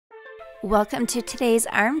Welcome to today's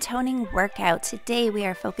arm toning workout. Today we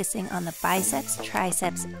are focusing on the biceps,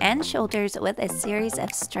 triceps, and shoulders with a series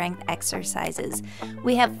of strength exercises.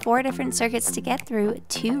 We have 4 different circuits to get through,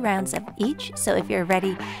 2 rounds of each, so if you're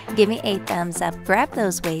ready, give me a thumbs up, grab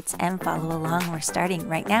those weights, and follow along. We're starting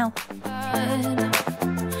right now.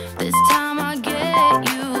 This time I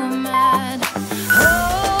get you mad.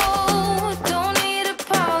 Oh, don't need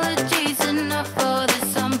apologies enough for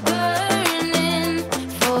this. I'm burning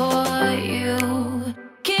for you.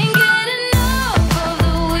 Can't get enough of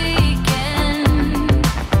the weekend.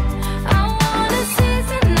 I wanna seize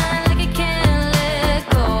the night like I can't let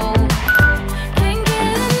go. Can't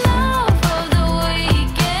get enough of the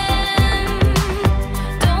weekend.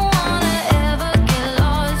 Don't wanna ever get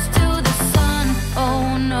lost to the sun.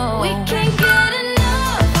 Oh no, we can't get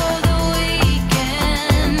enough of the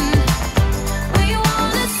weekend. We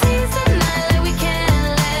wanna seize the night like we can't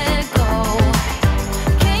let go.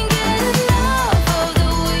 Can't get enough of the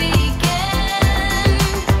weekend.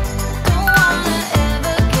 Don't wanna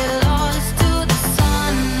ever get lost to the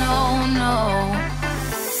sun. Oh no.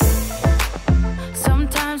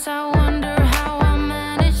 Sometimes I wonder how I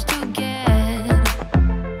managed to get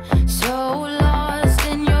so lost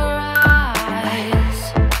in your eyes.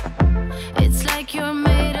 It's like you're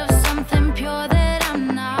made of something pure that I'm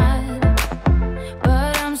not,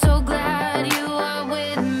 but I'm so glad you are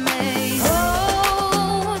with me.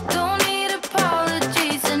 Oh, don't need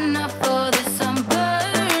apologies enough for this. I'm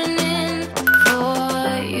burning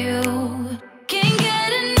for you. Can't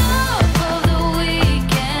get enough of the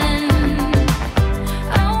weekend.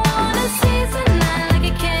 I wanna seize the night like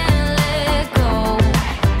I can't let go.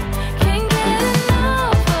 Can't get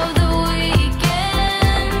enough of the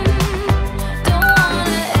weekend. Don't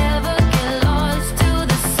wanna ever get lost to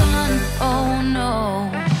the sun. Oh no.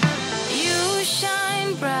 You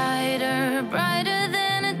shine brighter, brighter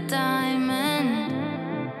than a diamond.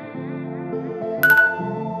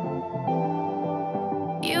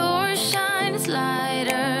 Your shine is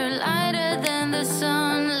lighter, lighter than the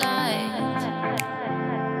sunlight.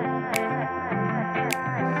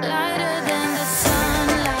 Lighter than the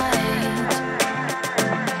sunlight.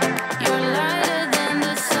 You're lighter than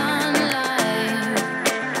the sunlight.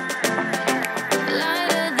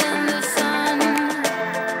 Lighter than the sun.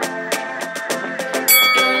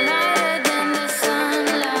 You're lighter than the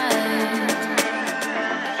sunlight.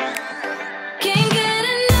 Can't get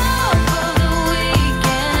enough of the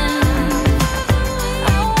weekend.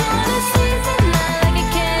 I wanna seize the night like I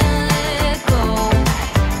can't let go.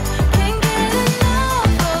 Can't get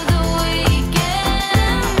enough of the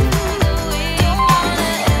weekend. Don't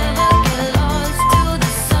wanna ever get lost to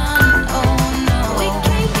the sun. Oh no, we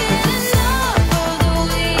can't get enough of the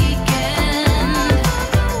weekend.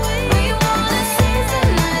 We wanna seize the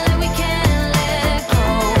night like we can't let go.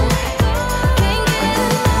 Can't get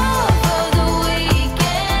enough of the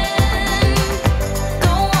weekend.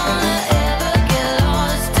 Don't wanna ever get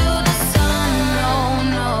lost to the sun. Oh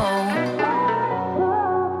no.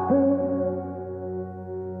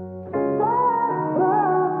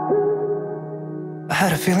 I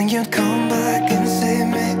had a feeling you'd come back and save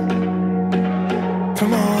me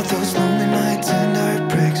from all those lonely nights and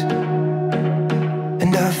heartbreaks.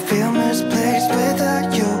 And I feel misplaced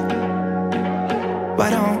without you. Why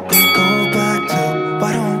don't we go back to,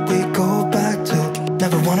 why don't we go back to,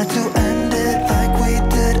 never wanted to end it like we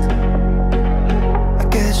did. I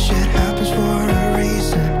guess shit happens for a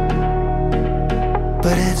reason,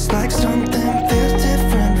 but it's like something feels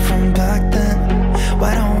different from back then.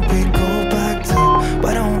 Why don't we go back to,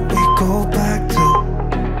 why don't we go back to,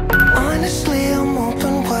 honestly I'm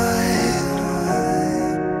open wide.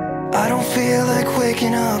 I don't feel like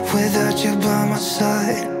waking up without you by my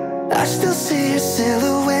side. I still see your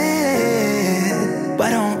silhouette. Why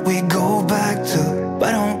don't we go back to,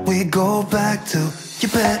 why don't we go back to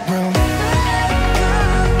your bedroom?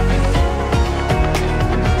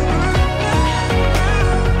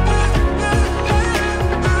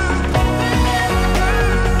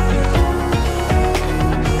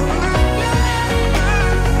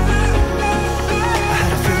 I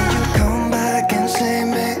had a feeling you'd come back and save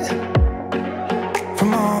me from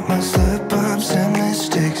all my slip-ups and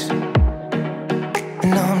mistakes.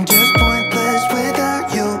 And now I'm just pointless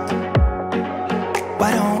without you.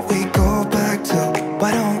 Why don't we go back to,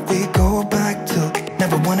 why don't we go back to,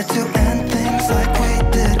 never wanted to end things like we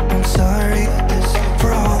did. I'm sorry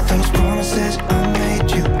for all those promises I made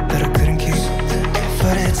you that I couldn't keep,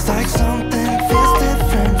 but it's like something feels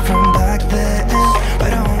different from back then. Why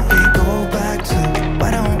don't we go back to, why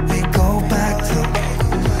don't we go back to,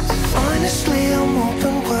 honestly I'm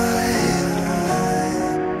open wide.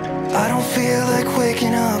 I don't feel like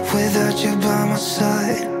waking up up without you by my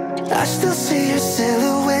side. I still see your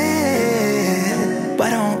silhouette. Why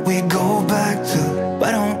don't we go back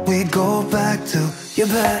to your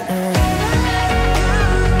bed?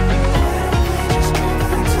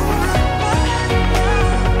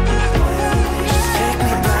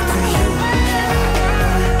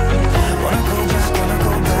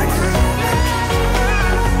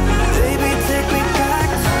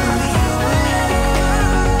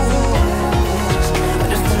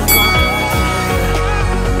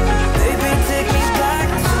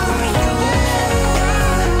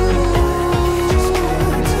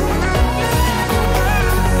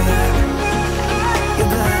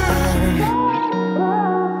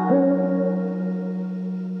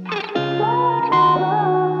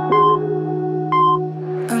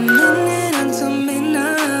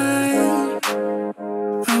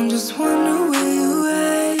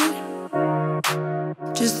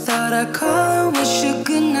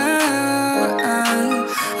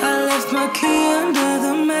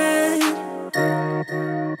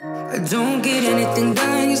 Don't get anything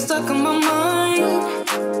done, you're stuck on my mind.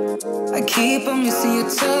 I keep on missing your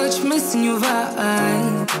touch, missing your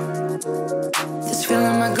vibe. This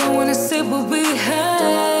feeling might go when I say what we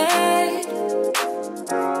had.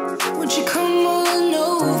 Won't you come on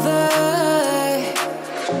over?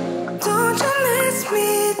 Don't you miss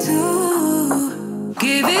me too?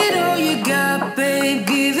 Give it all you got, babe.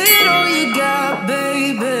 Give it all you got,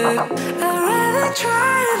 baby. I'd rather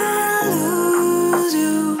try than lose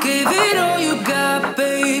you. Give it all you got,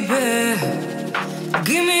 baby.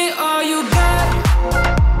 Give me all you got.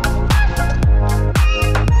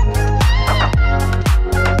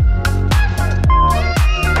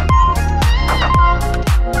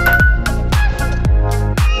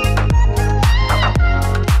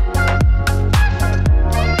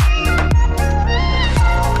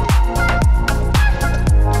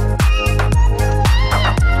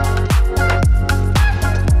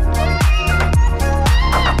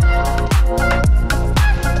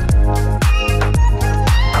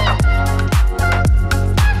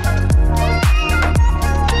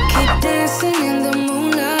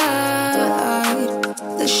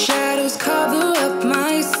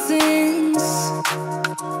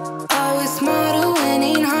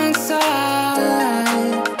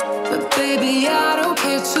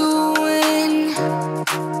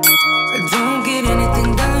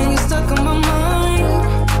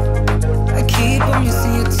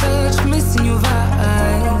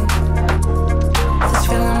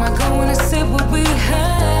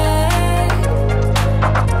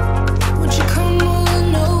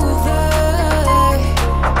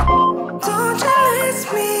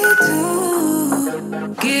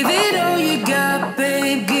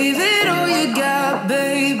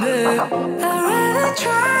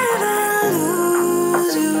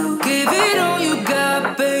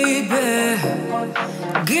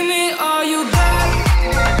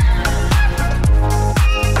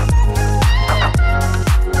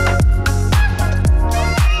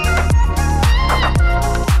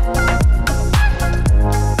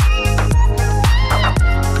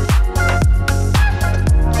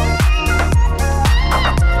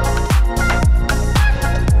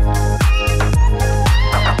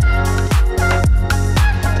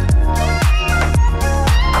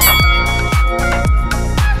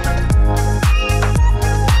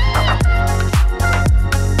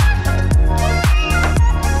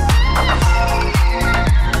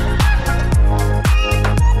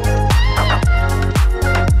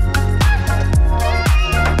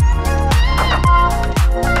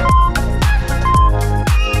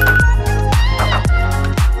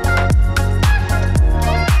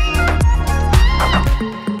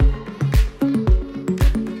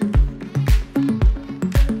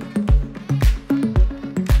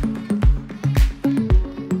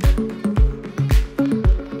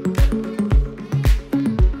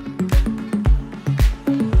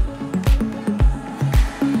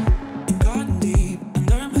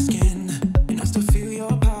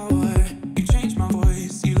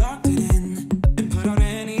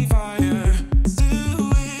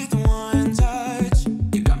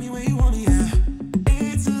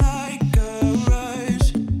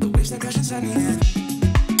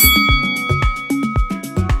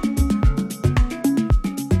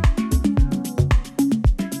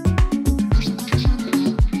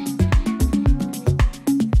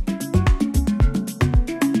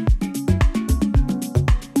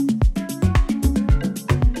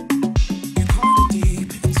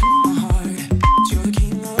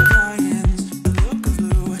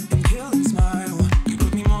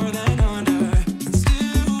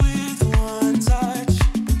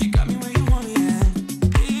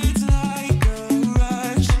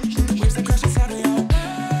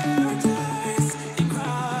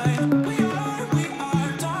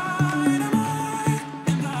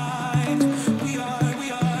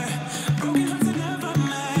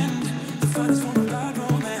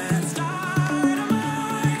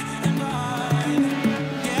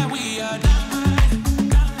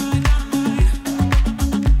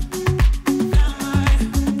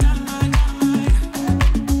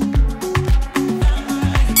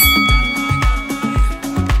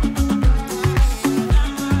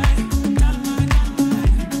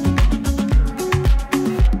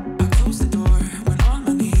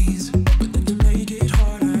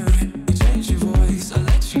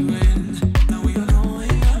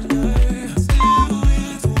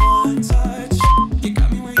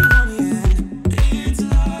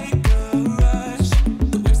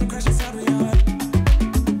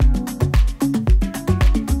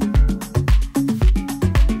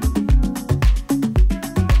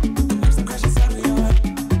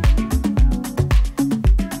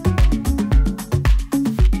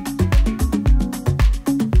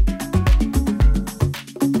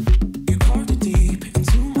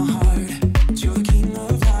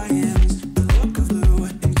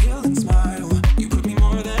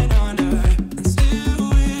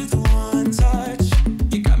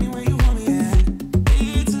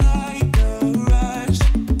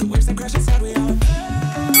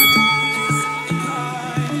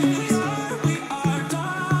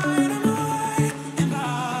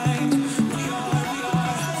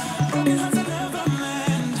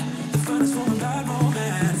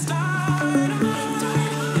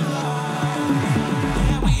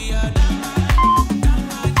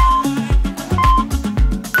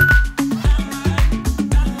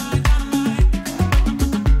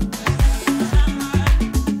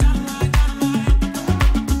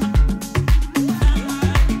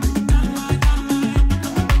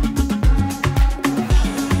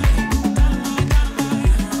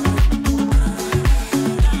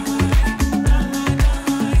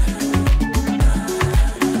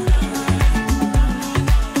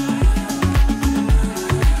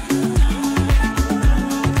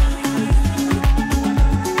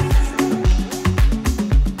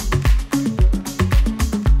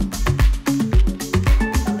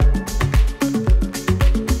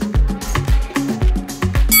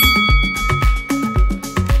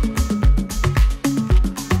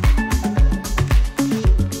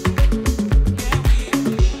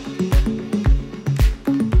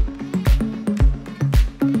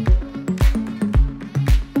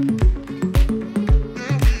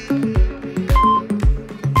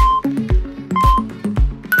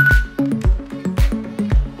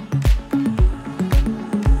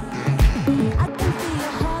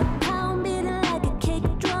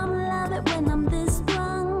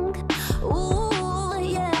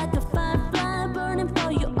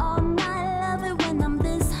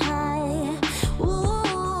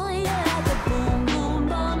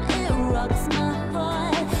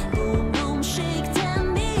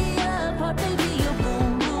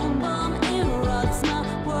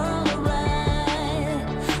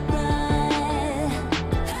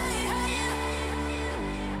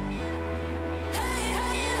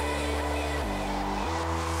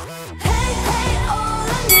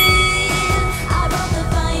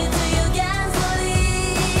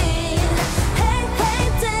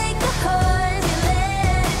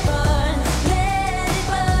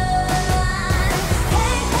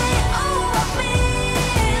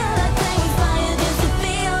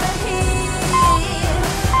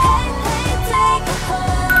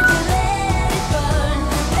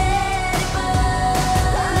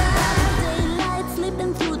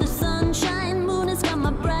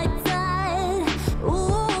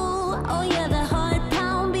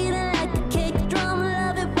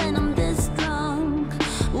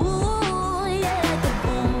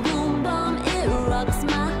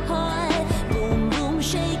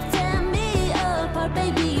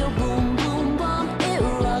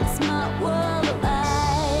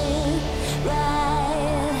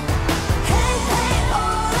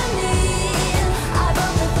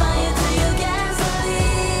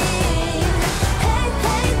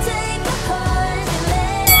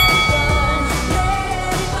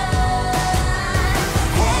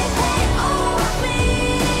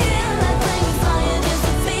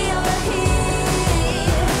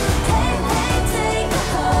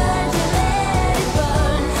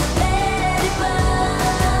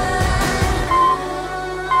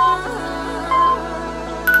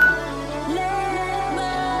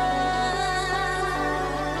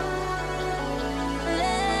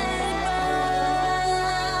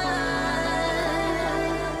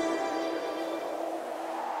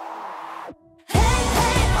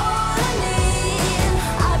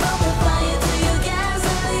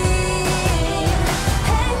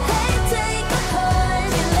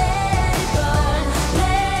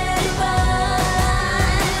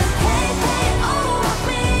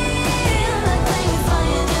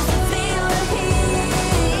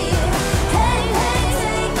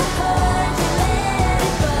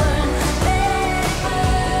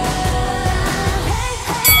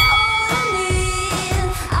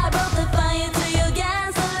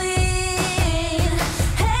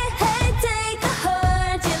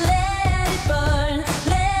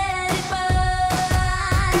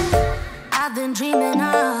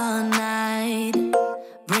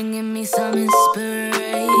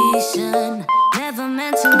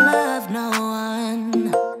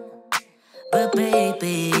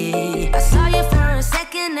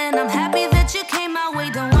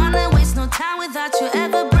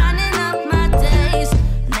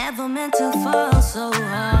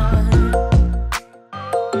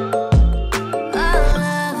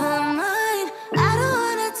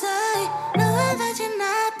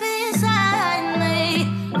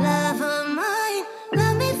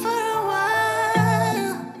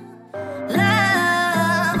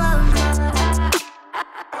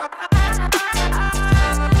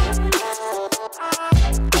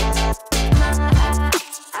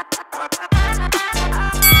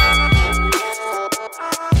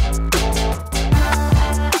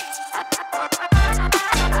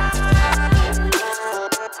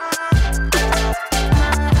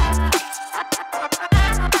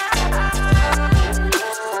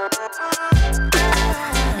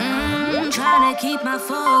 trying to keep my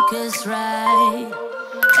focus right.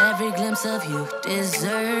 Every glimpse of you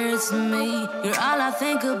deserts me. You're all I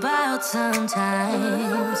think about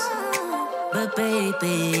sometimes. But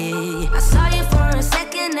baby, I saw you for a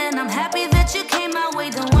second and I'm happy that you came my way.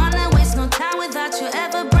 Don't wanna waste no time without you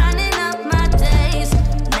ever brightening up my days.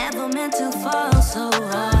 Never meant to fall so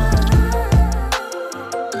hard.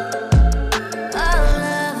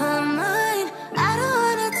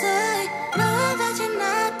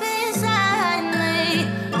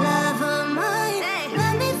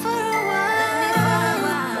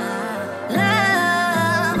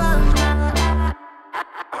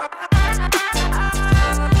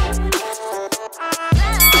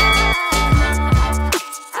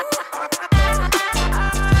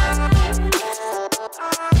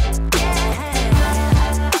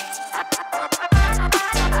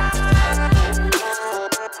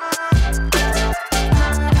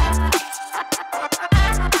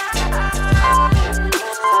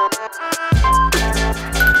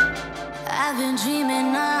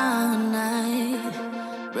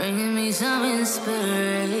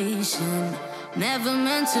 Never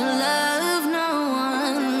meant to love no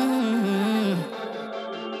one.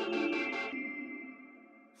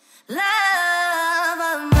 Love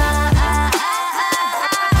of mine. Love of mine.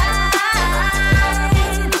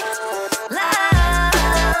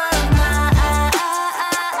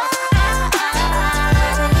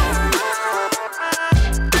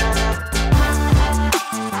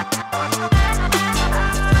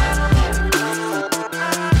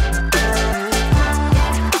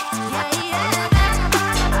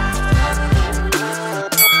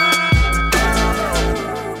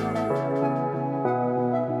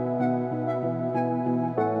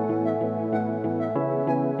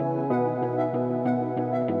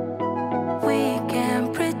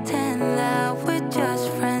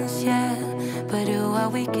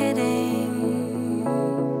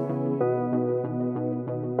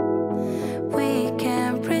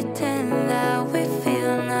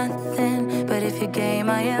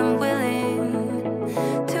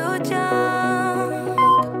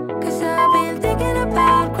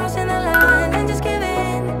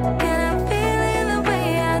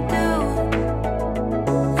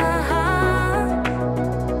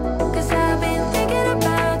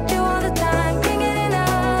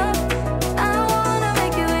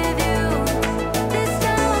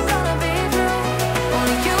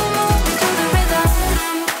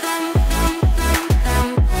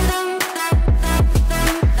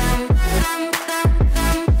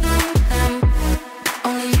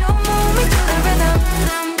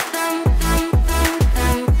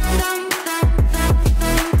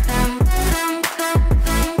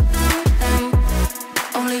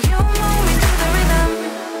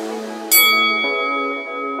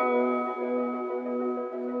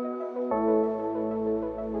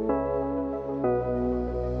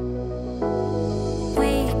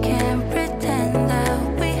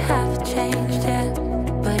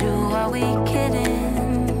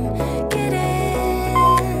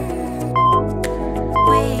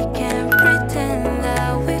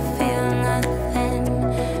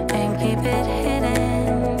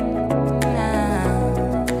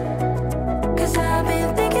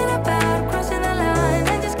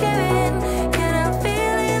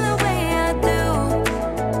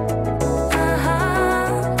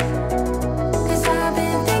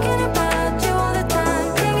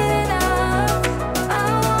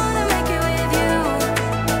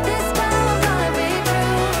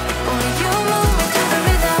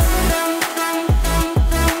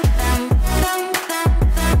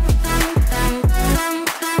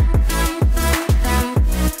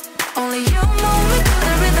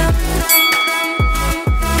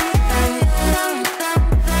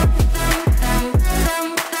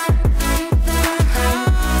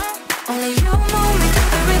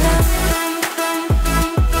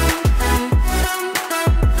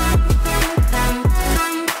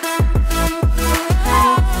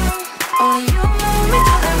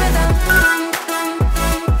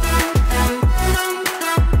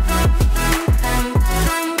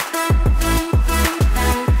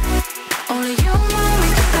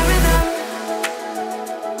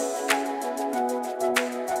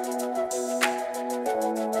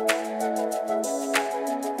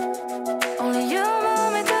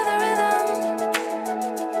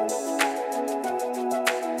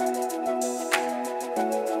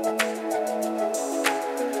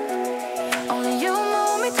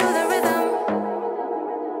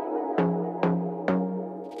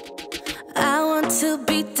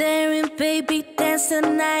 Baby, dance the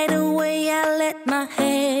night away. I let my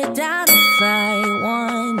head down if I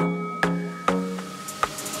want.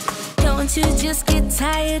 Don't Don't you just get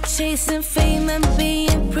tired chasing fame and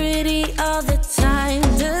being pretty all the time?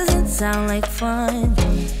 Doesn't sound like fun.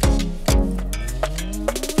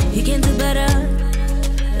 You can do better.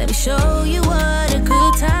 Let me show you what a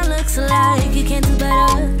good time looks like. You can do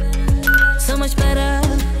better, so much better.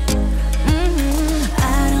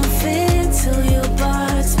 I don't fit into your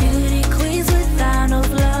box. Beauty queens without no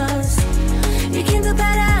flaws. You can do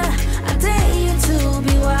better. I dare you to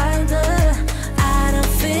be wilder. I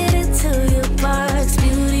don't fit into your box.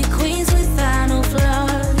 Beauty queens without no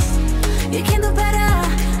flaws. You can do better.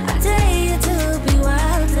 I dare you to be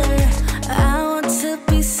wilder. I want to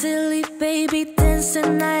be silly, baby, dance the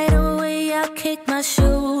night away. I'll kick my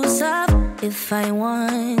shoes off if I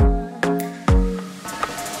want.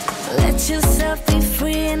 Let yourself be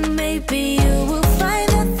free and maybe you will find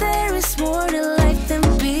that there is more to life than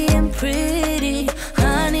being pretty.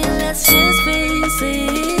 Honey, let's just face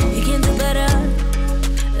it. You can do better.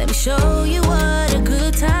 Let me show you what a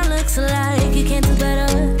good time looks like. You can do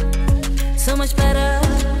better, so much better.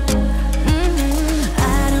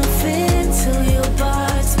 I don't fit into your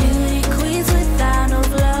box. Beauty queens without no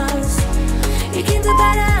flaws. You can do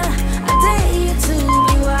better. I dare you to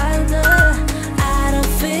be wilder. I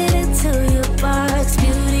don't fit into your box.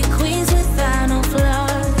 Beauty queens without no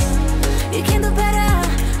flaws. You can do better.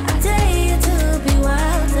 I dare you to be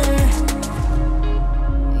wilder.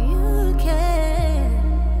 You can.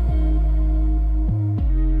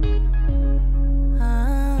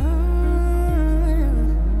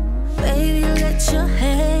 Baby, let your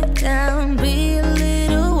head down. Be a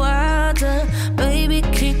little wilder. Baby,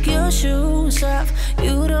 kick your shoes off.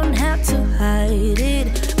 You don't have to hide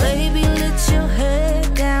it. Baby, let your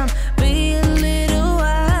head down. Be a little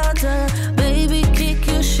wilder. Baby, kick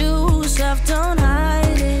your shoes off. Don't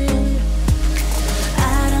hide it.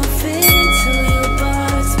 I don't fit into your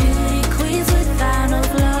box. Beauty queens without no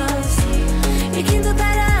flaws. You can do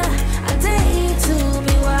better. I dare you to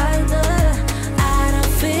be wilder. I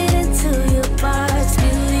don't fit into your box.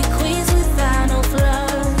 Beauty queens without no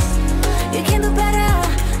flaws. You can do better.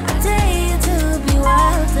 I dare you to be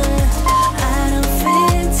wilder. I don't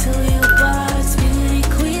fit into your box. Beauty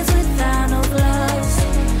queens without no flaws.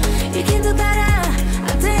 You can do better.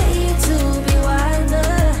 I dare you to be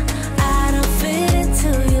wilder. I don't fit into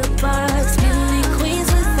your box. Beauty queens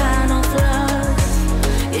without no flaws.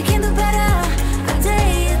 You can do better. I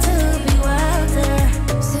dare you to be wilder.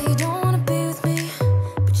 Say you don't wanna be with me,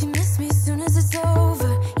 but you miss me as soon as it's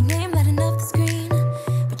over. Your name lighting up the screen,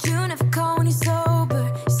 but you never call when you're sober.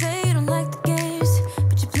 You say you don't like the games,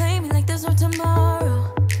 but you play me like there's no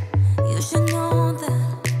tomorrow. You should know that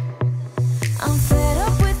I'm fed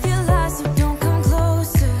up with your lies, so don't come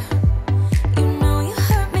closer. You know you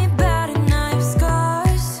hurt me bad and now you have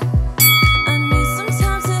scars. I need some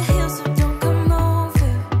time to heal, so don't come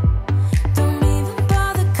over. Don't even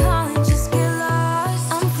bother calling, just get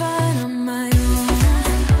lost. I'm fine on my own,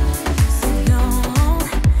 so don't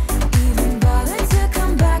even bother to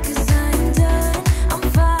come back, 'cause I ain't done. I'm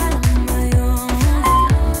fine on my own.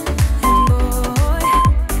 And boy,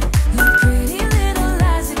 your pretty little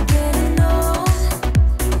lies are getting old.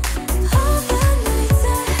 All the nights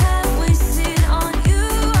I have wasted on you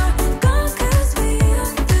are gone, 'cause we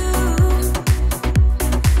are through.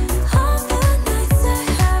 All the nights I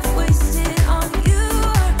have wasted on you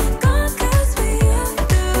are gone, 'cause we are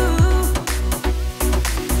through.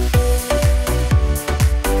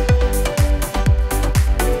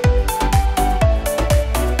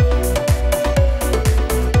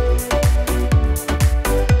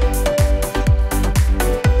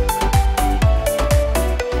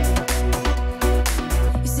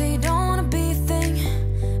 You say you don't wanna be a thing,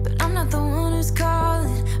 but I'm not the one who's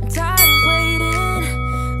calling. I'm tired of waiting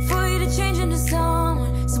for you to change into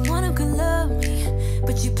someone who can love me,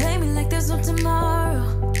 but you play me like there's no tomorrow.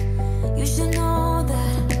 You should know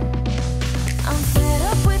that I'm fed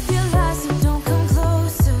up with your lies, so don't come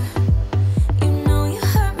closer. You know you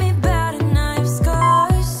hurt me bad and now you have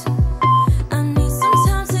scars. I need some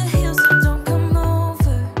time to heal, so don't come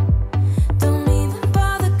over. Don't even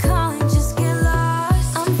bother calling, just get lost.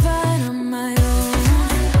 I'm fine on my own,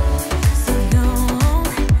 so don't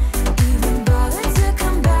even bother to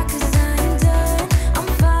come back, 'cause I ain't done. I'm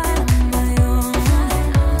fine on my own.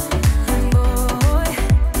 And boy,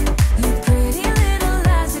 your pretty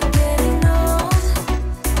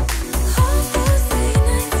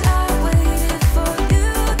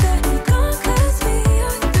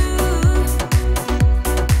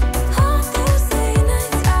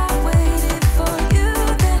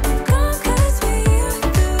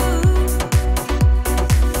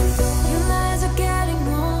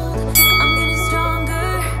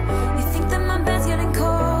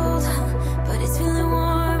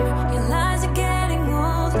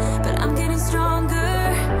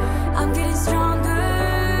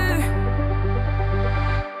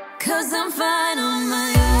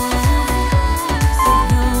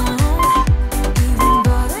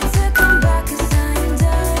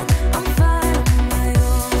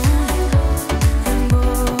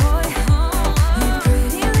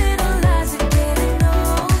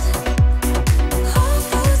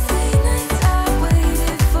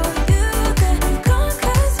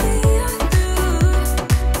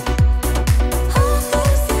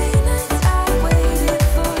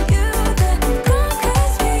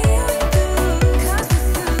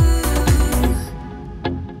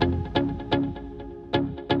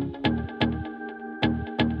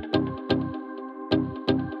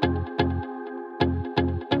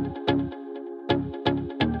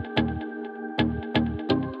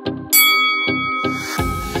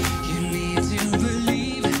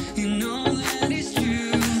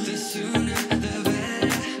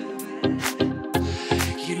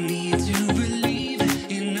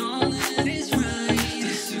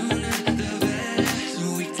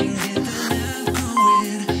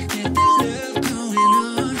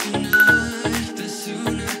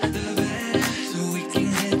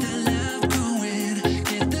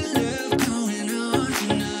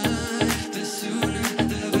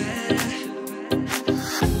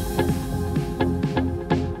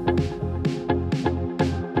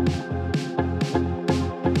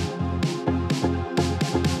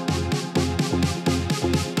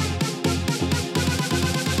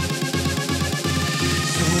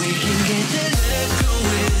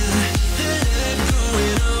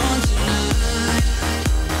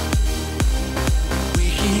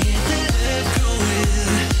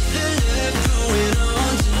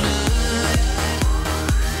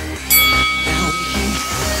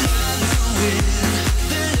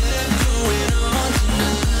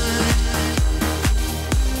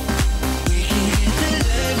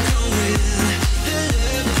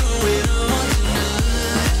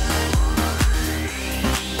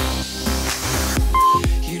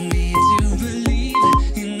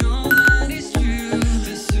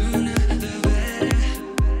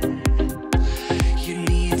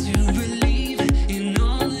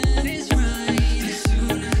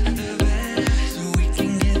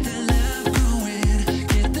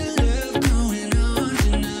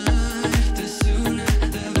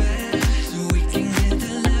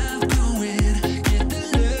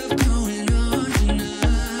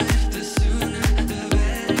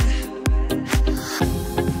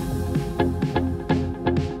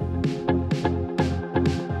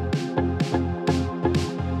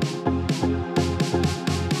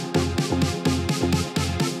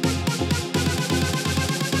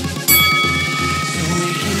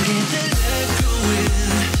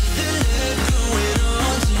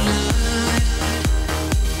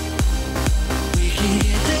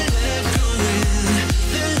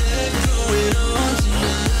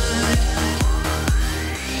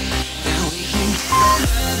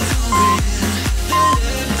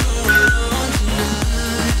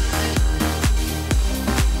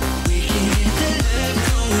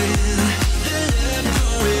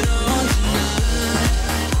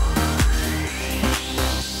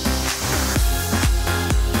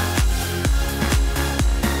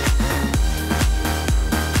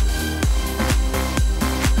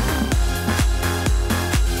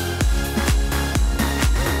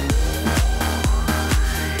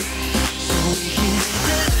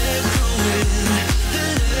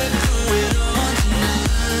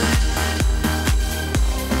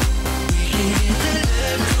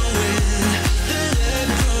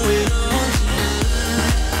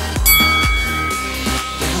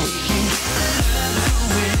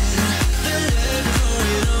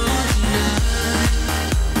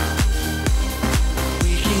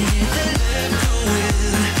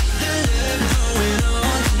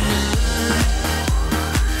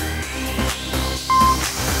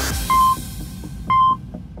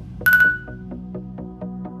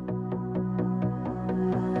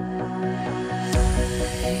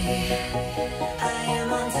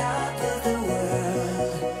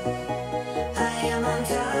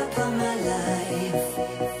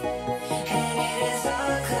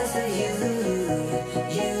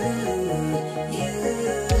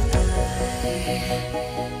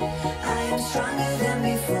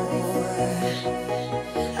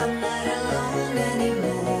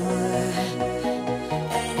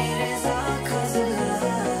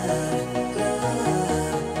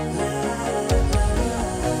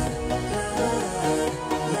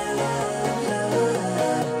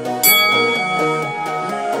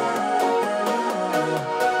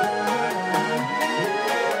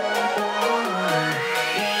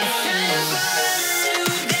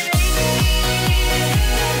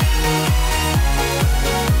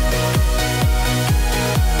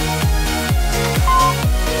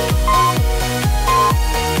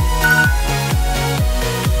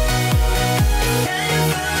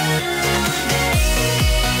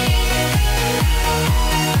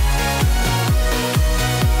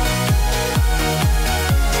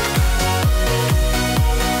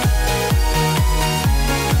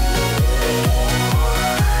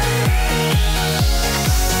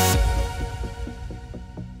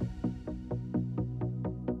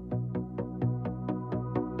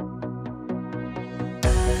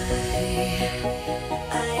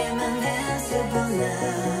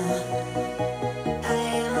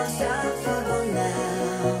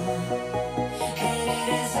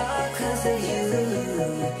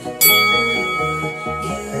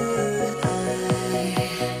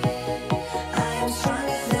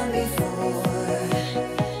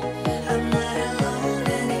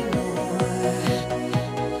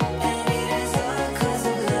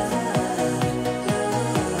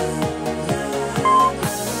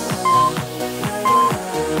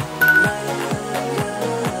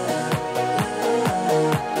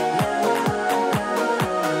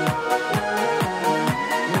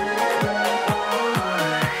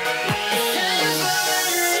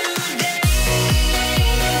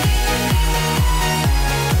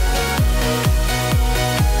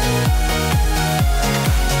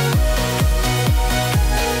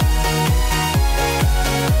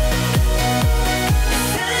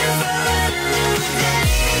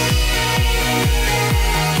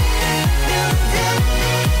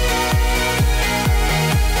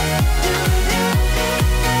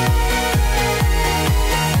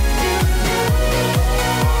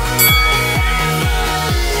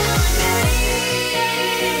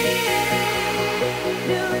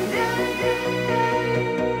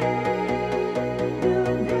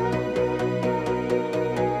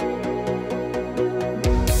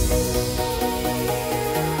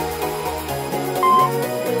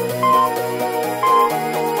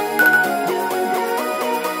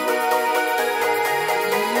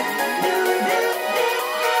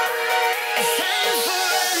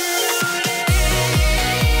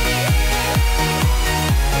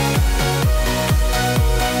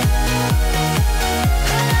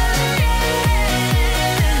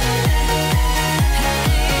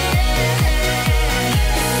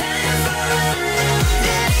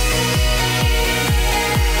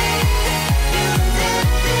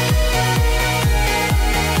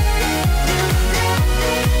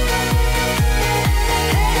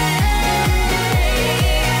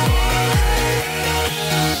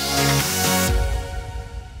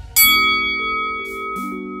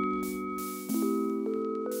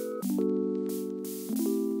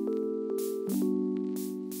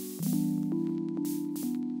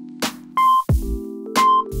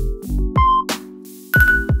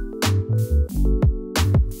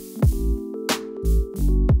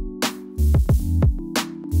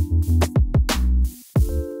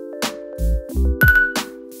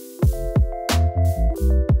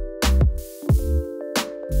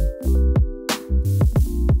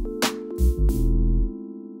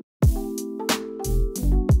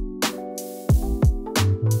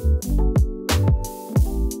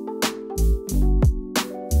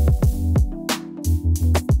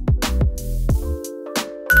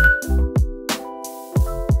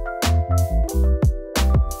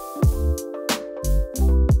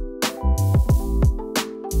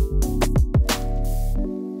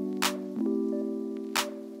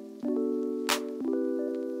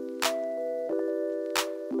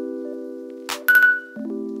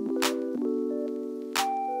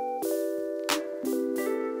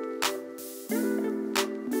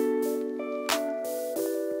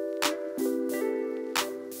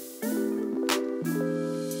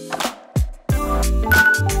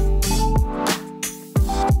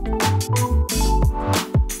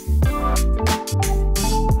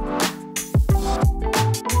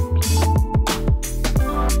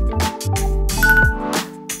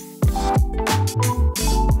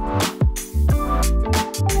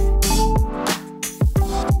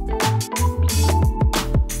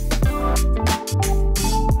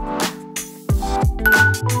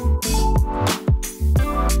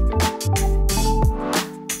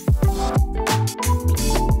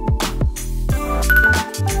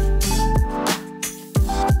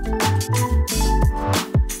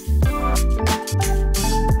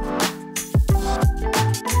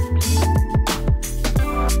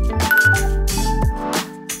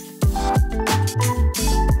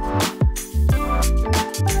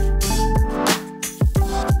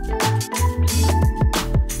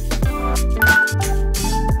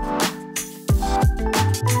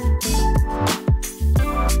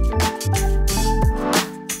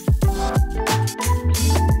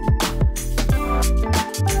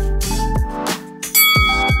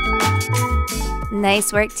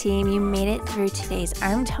Nice work, team. You made it through today's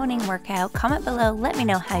arm toning workout. Comment below, let me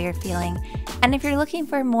know how you're feeling. And if you're looking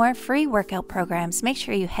for more free workout programs, make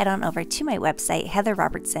sure you head on over to my website,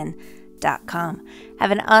 heatherrobertson.com.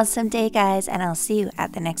 Have an awesome day, guys, and I'll see you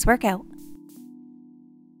at the next workout.